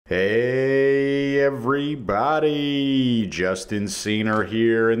Hey everybody, Justin Senior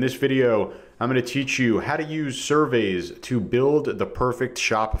here. In this video, I'm going to teach you how to use surveys to build the perfect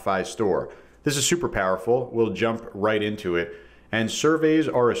Shopify store. This is super powerful. We'll jump right into it. And surveys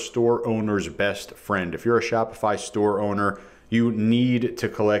are a store owner's best friend. If you're a Shopify store owner, you need to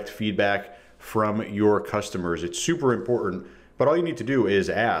collect feedback from your customers. It's super important. But all you need to do is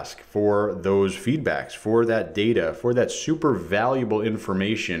ask for those feedbacks, for that data, for that super valuable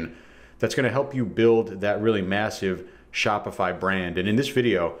information that's going to help you build that really massive Shopify brand. And in this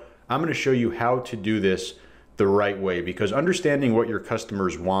video, I'm going to show you how to do this the right way, because understanding what your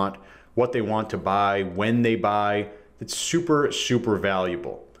customers want, what they want to buy, when they buy, it's super, super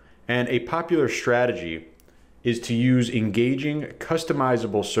valuable. And a popular strategy is to use engaging,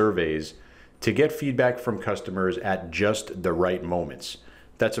 customizable surveys to get feedback from customers at just the right moments.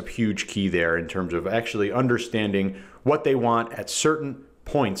 That's a huge key there in terms of actually understanding what they want at certain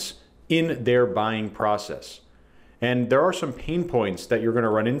points in their buying process. And there are some pain points that you're going to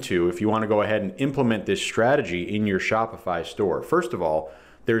run into if you want to go ahead and implement this strategy in your Shopify store. First of all,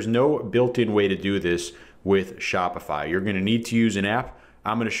 there's no built-in way to do this with Shopify. You're going to need to use an app.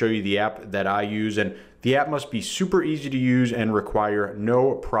 I'm going to show you the app that I use, and the app must be super easy to use and require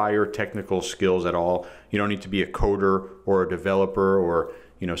no prior technical skills at all. You don't need to be a coder or a developer or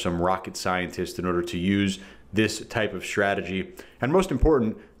some rocket scientist in order to use this type of strategy. And most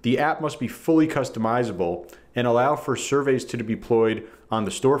important, the app must be fully customizable and allow for surveys to be deployed on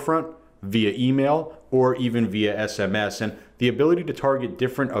the storefront, via email, or even via SMS. And the ability to target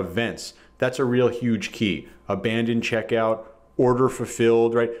different events, that's a real huge key. Abandoned checkout, order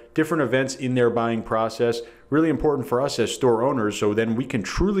fulfilled, right? Different events in their buying process, really important for us as store owners, so then we can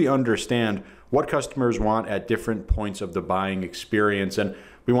truly understand what customers want at different points of the buying experience. And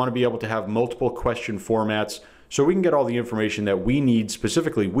we want to be able to have multiple question formats so we can get all the information that we need,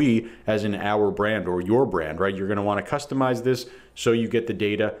 specifically we as in our brand or your brand, right? You're going to want to customize this so you get the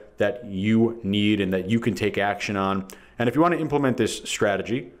data that you need and that you can take action on. And if you want to implement this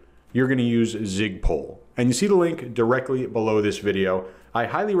strategy, you're going to use Zigpoll. And you see the link directly below this video. I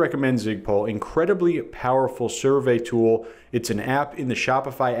highly recommend Zigpoll, incredibly powerful survey tool. It's an app in the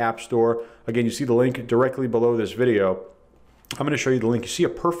Shopify App Store. Again, you see the link directly below this video. I'm going to show you the link. You see a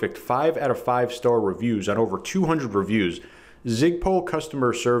perfect 5 out of 5 star reviews on over 200 reviews. Zigpoll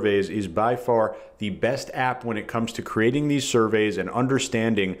Customer Surveys is by far the best app when it comes to creating these surveys and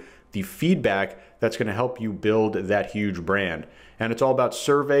understanding the feedback that's going to help you build that huge brand. And it's all about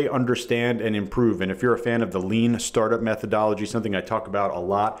survey, understand, and improve. And if you're a fan of the lean startup methodology, something I talk about a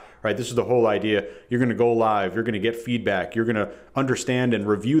lot, right? This is the whole idea. You're going to go live, you're going to get feedback, you're going to understand and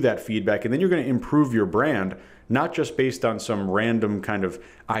review that feedback, and then you're going to improve your brand, not just based on some random kind of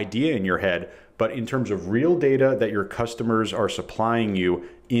idea in your head, but in terms of real data that your customers are supplying you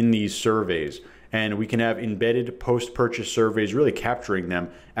in these surveys. And we can have embedded post-purchase surveys, really capturing them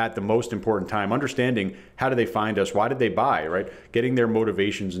at the most important time, understanding how do they find us, why did they buy, right? Getting their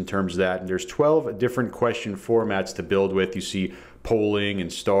motivations in terms of that. And there's 12 different question formats to build with. You see polling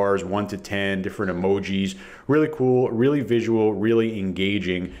and stars, 1 to 10, different emojis. Really cool, really visual, really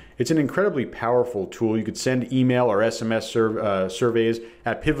engaging. It's an incredibly powerful tool. You could send email or SMS surveys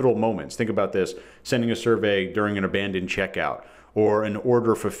at pivotal moments. Think about this, sending a survey during an abandoned checkout, or an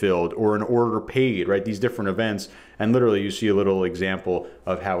order fulfilled, or an order paid, right? These different events. And literally you see a little example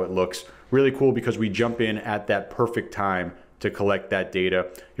of how it looks. Really cool because we jump in at that perfect time to collect that data.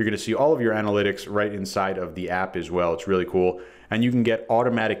 You're gonna see all of your analytics right inside of the app as well. It's really cool. And you can get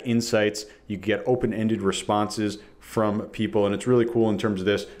automatic insights. You can get open-ended responses from people. And it's really cool in terms of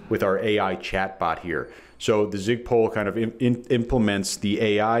this with our AI chatbot here. So the Zigpoll kind of implements the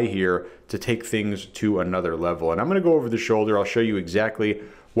AI here to take things to another level. And I'm going to go over the shoulder. I'll show you exactly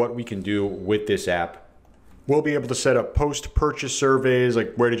what we can do with this app. We'll be able to set up post-purchase surveys,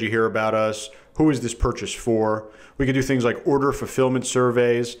 like where did you hear about us? Who is this purchase for? We could do things like order fulfillment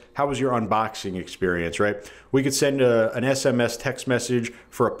surveys. How was your unboxing experience, right? We could send an SMS text message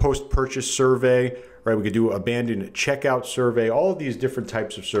for a post-purchase survey, right? We could do abandoned checkout survey, all of these different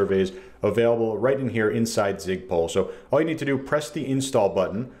types of surveys available right in here inside Zigpoll. So all you need to do, press the install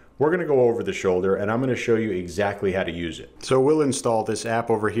button. We're going to go over the shoulder and I'm going to show you exactly how to use it. So we'll install this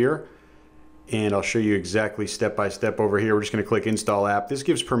app over here and I'll show you exactly step by step over here. We're just going to click install app. This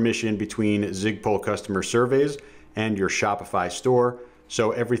gives permission between Zigpoll customer surveys and your Shopify store.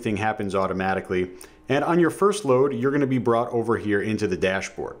 So everything happens automatically. And on your first load, you're going to be brought over here into the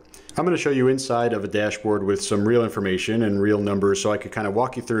dashboard. I'm going to show you inside of a dashboard with some real information and real numbers so I could kind of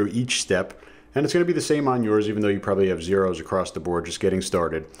walk you through each step. And it's going to be the same on yours, even though you probably have zeros across the board just getting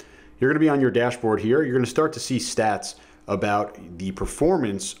started. You're going to be on your dashboard here. You're going to start to see stats about the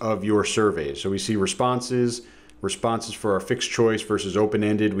performance of your surveys. So we see responses for our fixed choice versus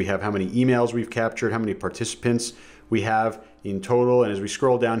open-ended. We have how many emails we've captured, how many participants we have in total. And as we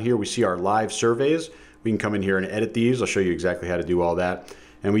scroll down here, we see our live surveys. We can come in here and edit these. I'll show you exactly how to do all that.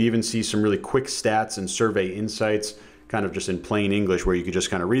 And we even see some really quick stats and survey insights, kind of just in plain English, where you could just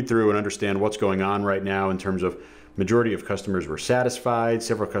kind of read through and understand what's going on right now in terms of majority of customers were satisfied.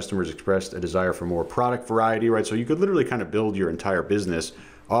 Several customers expressed a desire for more product variety, right? So you could literally kind of build your entire business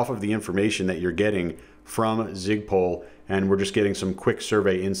off of the information that you're getting from Zigpoll. And we're just getting some quick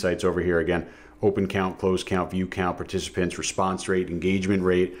survey insights over here. Again, open count, close count, view count, participants, response rate, engagement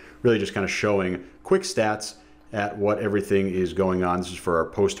rate, really just kind of showing quick stats at what everything is going on. This is for our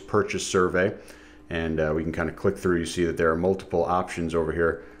post-purchase survey. And we can kind of click through. You see that there are multiple options over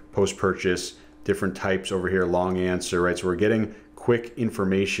here. Post-purchase, different types over here, long answer, right? So we're getting quick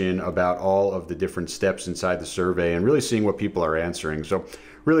information about all of the different steps inside the survey and really seeing what people are answering. So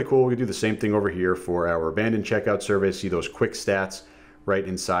really cool. We can do the same thing over here for our abandoned checkout survey. See those quick stats right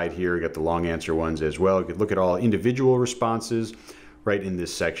inside here. We got the long answer ones as well. You could look at all individual responses right in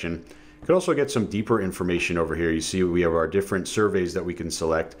this section. You could also get some deeper information over here. You see we have our different surveys that we can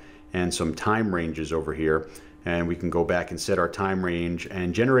select and some time ranges over here. And we can go back and set our time range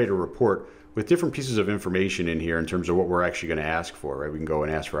and generate a report with different pieces of information in here in terms of what we're actually going to ask for, right? We can go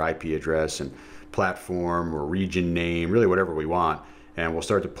and ask for IP address and platform or region name, really whatever we want. And we'll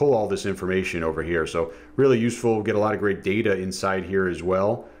start to pull all this information over here. So really useful. We'll get a lot of great data inside here as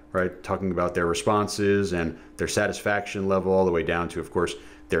well, right? Talking about their responses and their satisfaction level all the way down to, of course,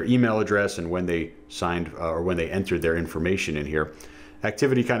 their email address and when they signed or when they entered their information in here.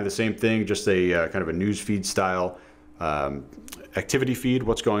 Activity, kind of the same thing, just a kind of a news feed style activity feed,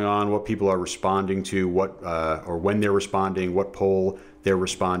 what's going on, what people are responding to, what or when they're responding, what poll they're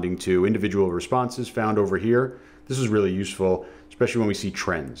responding to, individual responses found over here. This is really useful, especially when we see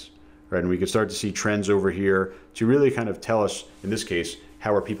trends, right? And we can start to see trends over here to really kind of tell us, in this case,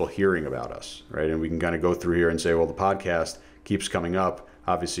 how are people hearing about us, right? And we can kind of go through here and say, well, the podcast keeps coming up,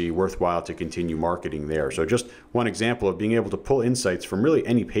 obviously worthwhile to continue marketing there. So just one example of being able to pull insights from really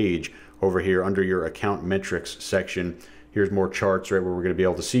any page over here under your account metrics section. Here's more charts, right, where we're going to be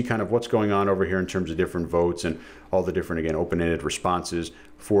able to see kind of what's going on over here in terms of different votes and all the different, again, open-ended responses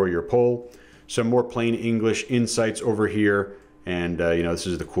for your poll. Some more plain English insights over here. And, you know, this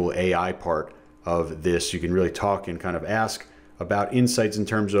is the cool AI part of this. You can really talk and kind of ask about insights in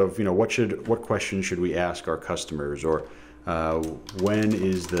terms of, you know, what questions should we ask our customers, or when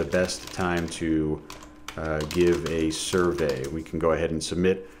is the best time to give a survey. We can go ahead and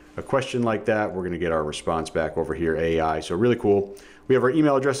submit a question like that. We're going to get our response back over here, AI. So really cool. We have our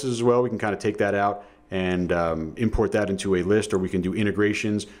email addresses as well. We can kind of take that out and import that into a list, or we can do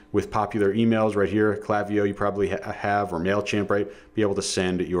integrations with popular emails right here. Klaviyo you probably have, or MailChimp, right? Be able to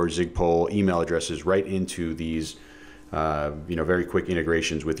send your Zigpoll email addresses right into these you know, very quick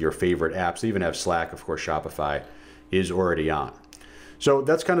integrations with your favorite apps. They even have Slack, of course. Shopify is already on. So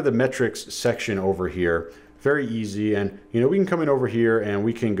that's kind of the metrics section over here. Very easy. And, you know, we can come in over here and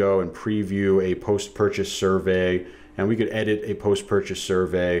we can go and preview a post-purchase survey, and we could edit a post-purchase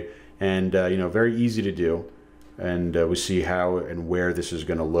survey, and, you know, very easy to do. And we see how and where this is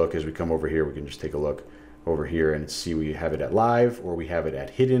going to look as we come over here. We can just take a look over here and see we have it at live, or we have it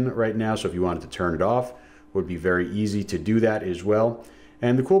at hidden right now. So if you wanted to turn it off, it would be very easy to do that as well.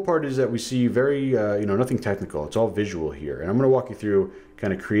 And the cool part is that we see very, you know, nothing technical. It's all visual here. And I'm going to walk you through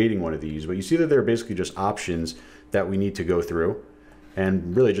kind of creating one of these. But you see that they're basically just options that we need to go through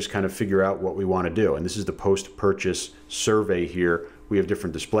and really just kind of figure out what we want to do. And this is the post-purchase survey here. We have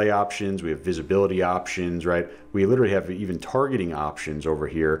different display options. We have visibility options, right? We literally have even targeting options over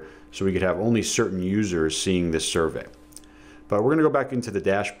here. So we could have only certain users seeing this survey. But we're going to go back into the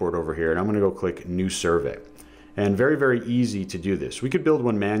dashboard over here, and I'm going to go click New Survey. And very, very easy to do this. We could build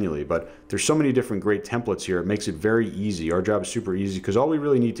one manually, but there's so many different great templates here. It makes it very easy. Our job is super easy because all we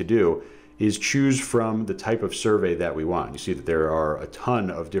really need to do is choose from the type of survey that we want. You see that there are a ton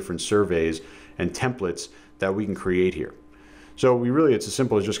of different surveys and templates that we can create here. So it's as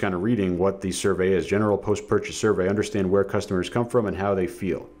simple as just kind of reading what the survey is. General post-purchase survey, understand where customers come from and how they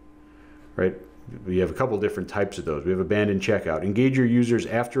feel, right? We have a couple different types of those. We have abandoned checkout. Engage your users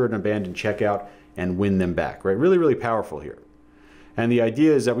after an abandoned checkout and win them back, right? Really, really powerful here. And the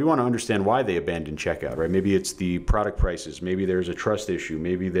idea is that we want to understand why they abandoned checkout, right? Maybe it's the product prices. Maybe there's a trust issue.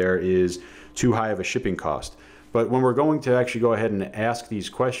 Maybe there is too high of a shipping cost. But when we're going to actually go ahead and ask these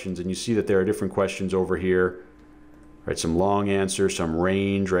questions, and you see that there are different questions over here, right? Some long answer, some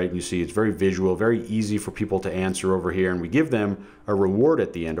range, right? And you see it's very visual, very easy for people to answer over here. And we give them a reward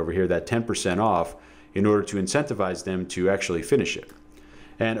at the end over here, that 10% off. in order to incentivize them to actually finish it.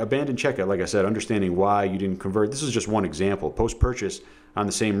 And abandoned checkout, like I said, understanding why you didn't convert. This is just one example. Post-purchase, on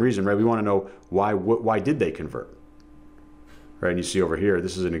the same reason, right? We want to know why did they convert, right? And you see over here,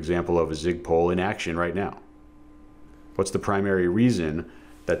 this is an example of a Zigpoll in action right now. What's the primary reason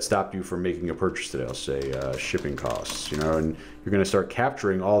that stopped you from making a purchase today? I'll say shipping costs, and you're going to start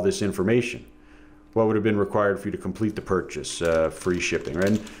capturing all this information. What would have been required for you to complete the purchase? Free shipping, right?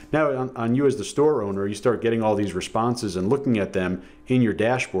 And now on you as the store owner, you start getting all these responses and looking at them in your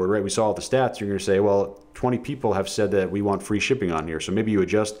dashboard, right? We saw all the stats. You're going to say, well, 20 people have said that we want free shipping on here. So maybe you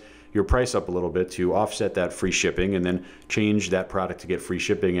adjust your price up a little bit to offset that free shipping and then change that product to get free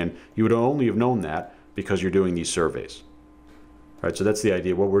shipping. And you would only have known that because you're doing these surveys, right? So that's the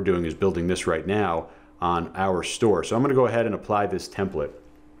idea. What we're doing is building this right now on our store. So I'm going to go ahead and apply this template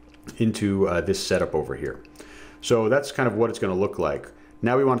into this setup over here. So that's kind of what it's going to look like.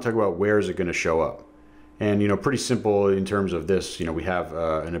 Now we want to talk about where is it going to show up. And pretty simple in terms of this, we have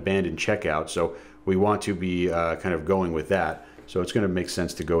an abandoned checkout, so we want to be kind of going with that. So it's going to make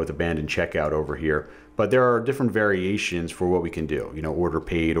sense to go with abandoned checkout over here. But there are different variations for what we can do. Order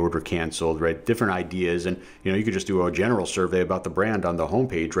paid, order canceled, right? Different ideas. And you could just do a general survey about the brand on the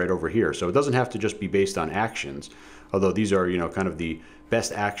homepage right over here. So it doesn't have to just be based on actions, although these are kind of the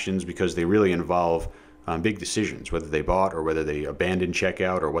best actions because they really involve big decisions, whether they bought or whether they abandoned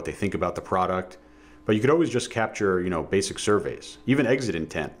checkout or what they think about the product. But you could always just capture basic surveys, even exit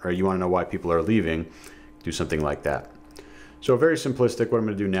intent, or you want to know why people are leaving, do something like that. So very simplistic. What I'm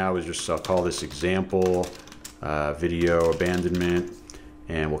going to do now is just I'll call this example video abandonment,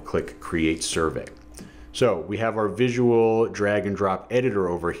 and we'll click create survey. So we have our visual drag and drop editor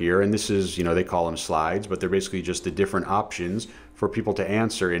over here, and this is, they call them slides, but they're basically just the different options for people to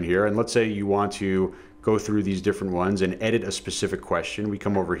answer in here. And let's say you want to go through these different ones and edit a specific question. We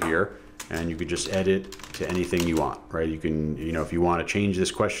come over here and you could just edit to anything you want, right? You can, if you want to change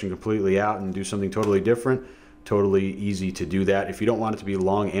this question completely out and do something totally different, totally easy to do that. If you don't want it to be a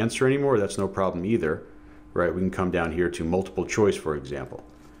long answer anymore, that's no problem either, right? We can come down here to multiple choice, for example.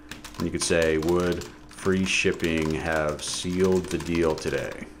 And you could say, would free shipping have sealed the deal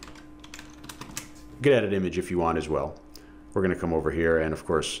today? You could add an image if you want as well. We're going to come over here, and of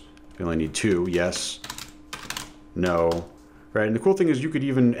course, we only need 2, yes, no, right? And the cool thing is you could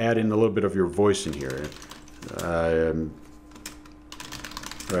even add in a little bit of your voice in here.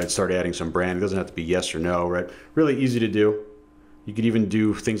 Right, start adding some brand. It doesn't have to be yes or no, right? Really easy to do. You could even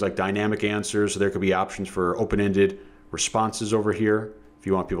do things like dynamic answers. So there could be options for open-ended responses over here. If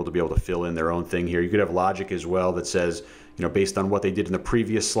you want people to be able to fill in their own thing here, you could have logic as well that says, based on what they did in the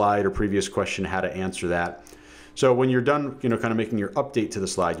previous slide or previous question, how to answer that. So when you're done, kind of making your update to the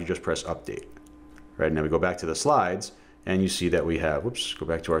slide, you just press update. Right, now we go back to the slides and you see that we have, whoops, go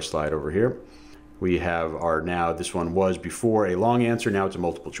back to our slide over here. We have our, now this one was before a long answer, now it's a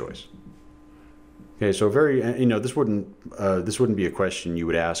multiple choice. Okay, so very, this wouldn't be a question you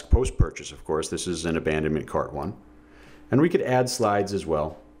would ask post-purchase, of course. This is an abandonment cart one. And we could add slides as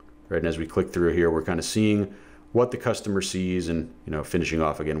well, right? And as we click through here, we're kind of seeing what the customer sees and, finishing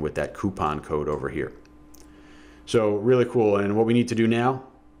off again with that coupon code over here. So really cool. And what we need to do now,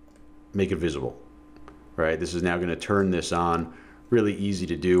 make it visible, right? This is now going to turn this on. Really easy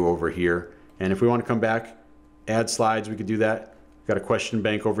to do over here. And if we want to come back, add slides, we could do that. Got a question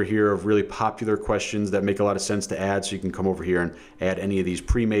bank over here of really popular questions that make a lot of sense to add. So you can come over here and add any of these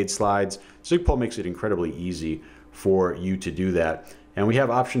pre-made slides. Zigpoll makes it incredibly easy for you to do that. And we have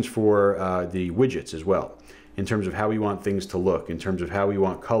options for the widgets as well, in terms of how we want things to look, in terms of how we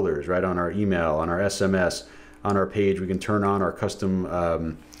want colors, right? On our email, on our SMS, on our page, we can turn on our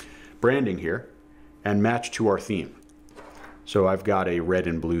custom branding here and match to our theme. So I've got a red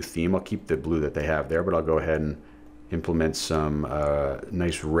and blue theme. I'll keep the blue that they have there, but I'll go ahead and implement some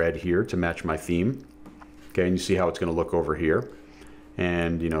nice red here to match my theme. Okay, and you see how it's going to look over here.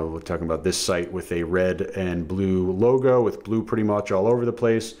 And we're talking about this site with a red and blue logo with blue pretty much all over the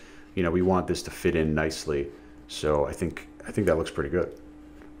place. We want this to fit in nicely. So I think that looks pretty good,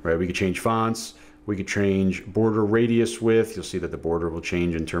 right? We could change fonts. We could change border radius width. You'll see that the border will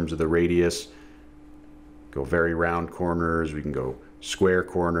change in terms of the radius. Go very round corners. We can go square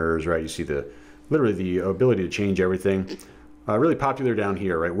corners, right? You see literally the ability to change everything. Really popular down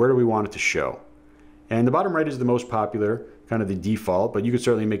here, right? Where do we want it to show? And the bottom right is the most popular, kind of the default, but you could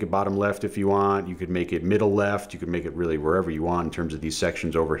certainly make it bottom left if you want. You could make it middle left. You could make it really wherever you want in terms of these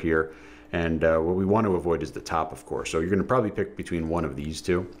sections over here. And what we want to avoid is the top, of course. So you're going to probably pick between one of these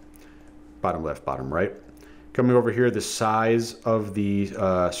two, bottom left, bottom right. Coming over here, the size of the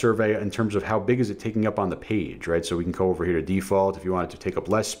survey in terms of how big is it taking up on the page, right? So we can go over here to default. If you want it to take up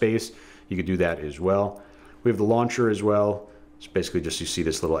less space, You could do that as well. We have the launcher as well. It's basically just you see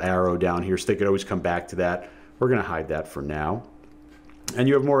this little arrow down here, so they could always come back to that. We're going to hide that for now. And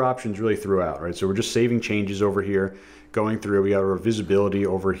you have more options really throughout, right? So we're just saving changes over here, going through. We have our visibility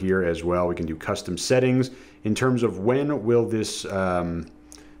over here as well. We can do custom settings in terms of when will this, we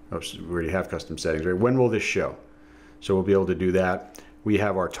already have custom settings, right? When will this show? So we'll be able to do that. We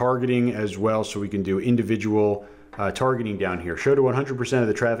have our targeting as well, so we can do individual targeting down here. Show to 100% of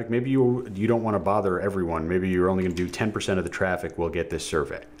the traffic. Maybe you don't want to bother everyone. Maybe you're only going to do 10% of the traffic will get this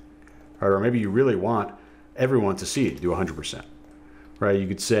survey. Or maybe you really want everyone to see it, do 100%. Right? You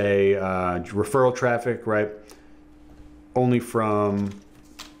could say referral traffic, right? Only from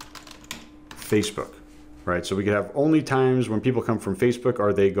Facebook, right? So we could have only times when people come from Facebook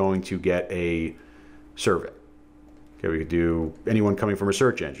are they going to get a survey. Okay, we could do anyone coming from a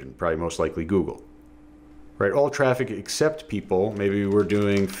search engine, probably most likely Google. Right, all traffic except people. Maybe we're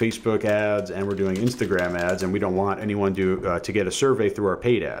doing Facebook ads and we're doing Instagram ads, and we don't want anyone to get a survey through our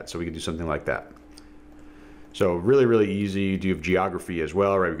paid ads. So we can do something like that. So really, really easy. Do you have geography as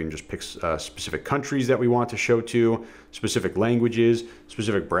well, right? We can just pick specific countries that we want to show to, specific languages,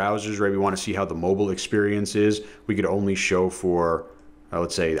 specific browsers, right? We want to see how the mobile experience is. We could only show for,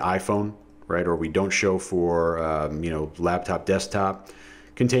 let's say, iPhone, right? Or we don't show for, laptop, desktop.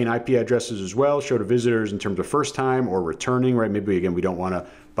 Contain IP addresses as well, show to visitors in terms of first time or returning, right? Maybe again, we don't want to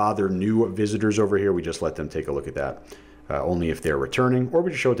bother new visitors over here. We just let them take a look at that only if they're returning, or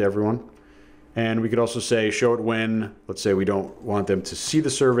we just show it to everyone. And we could also say, show it when, let's say we don't want them to see the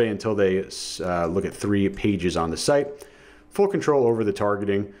survey until they look at 3 pages on the site. Full control over the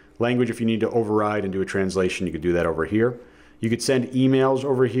targeting. Language, if you need to override and do a translation, you could do that over here. You could send emails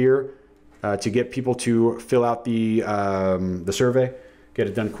over here to get people to fill out the survey. Get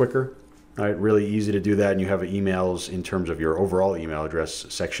it done quicker. All right, really easy to do that, and you have emails in terms of your overall email address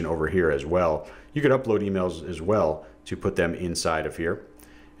section over here as well. You could upload emails as well to put them inside of here.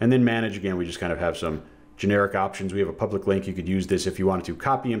 And then manage, again, we just kind of have some generic options. We have a public link. You could use this if you wanted to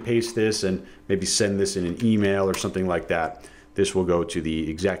copy and paste this and maybe send this in an email or something like that. This will go to the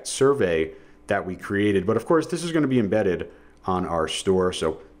exact survey that we created. But of course, this is going to be embedded on our store.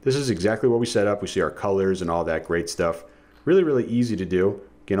 So this is exactly what we set up. We see our colors and all that great stuff. Really, really easy to do.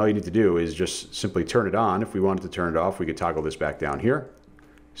 Again, all you need to do is just simply turn it on. If we wanted to turn it off, we could toggle this back down here.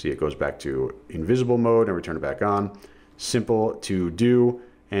 See, it goes back to invisible mode and we turn it back on. Simple to do,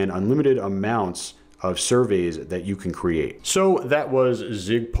 and unlimited amounts of surveys that you can create. So that was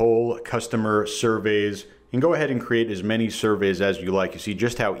Zigpoll customer surveys. And go ahead and create as many surveys as you like. You see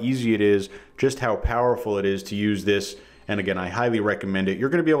just how easy it is, just how powerful it is to use this. And again, I highly recommend it. You're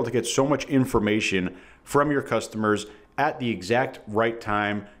going to be able to get so much information from your customers at the exact right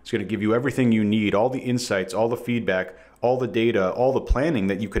time. It's going to give you everything you need, all the insights, all the feedback, all the data, all the planning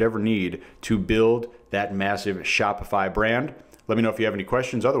that you could ever need to build that massive Shopify brand. Let me know if you have any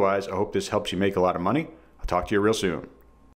questions. Otherwise, I hope this helps you make a lot of money. I'll talk to you real soon.